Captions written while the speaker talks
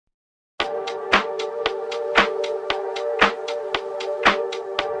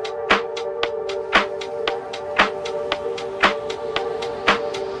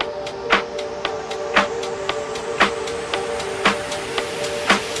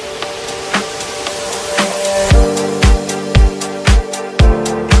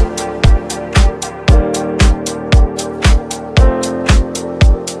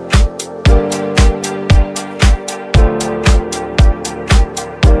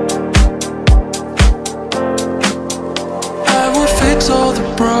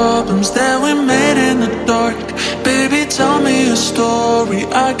problems that we made in the dark. Baby, tell me a story,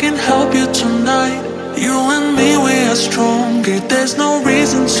 I can help you tonight. You and me, we are stronger, there's no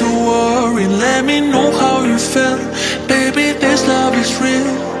reason to worry. Let me know how you feel, baby, this love is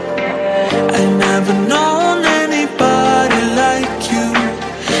real. I never known anybody like you,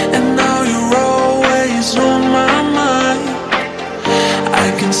 and now you're always on my mind. I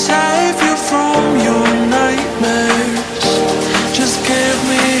can save you from your nightmares. Just give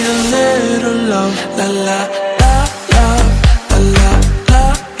me a little love, la la la love, la la la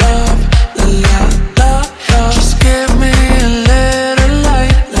love, la la la love. Just give me a little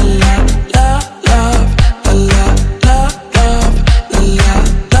light, la la la love, la la la love, la la la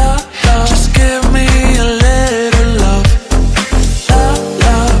love. Just give me a little love, la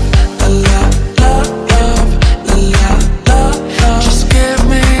love, la la la love, la la la love. Just give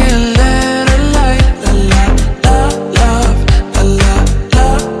me a little light, la la la love, la la la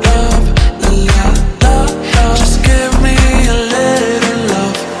love, la la la love. Just give me a little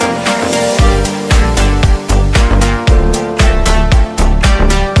love.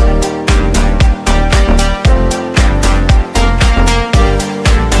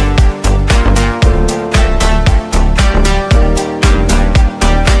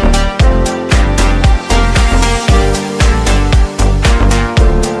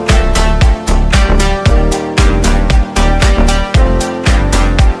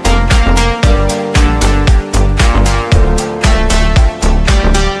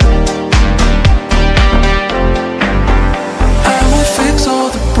 I will fix all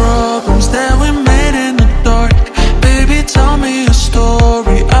the problems that we made in the dark. Baby, tell me a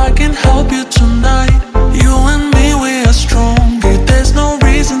story, I can help you tonight. You and me, we are stronger, there's no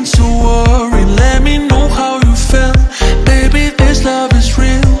reason to worry. Let me know how you feel, baby, this love is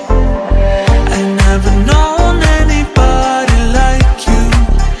real. I never known anybody like you,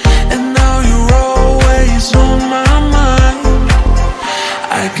 and now you're always on my mind.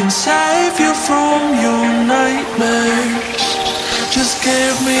 I can save you from your nightmares. Just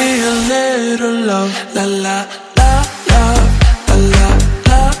give me a little love, la la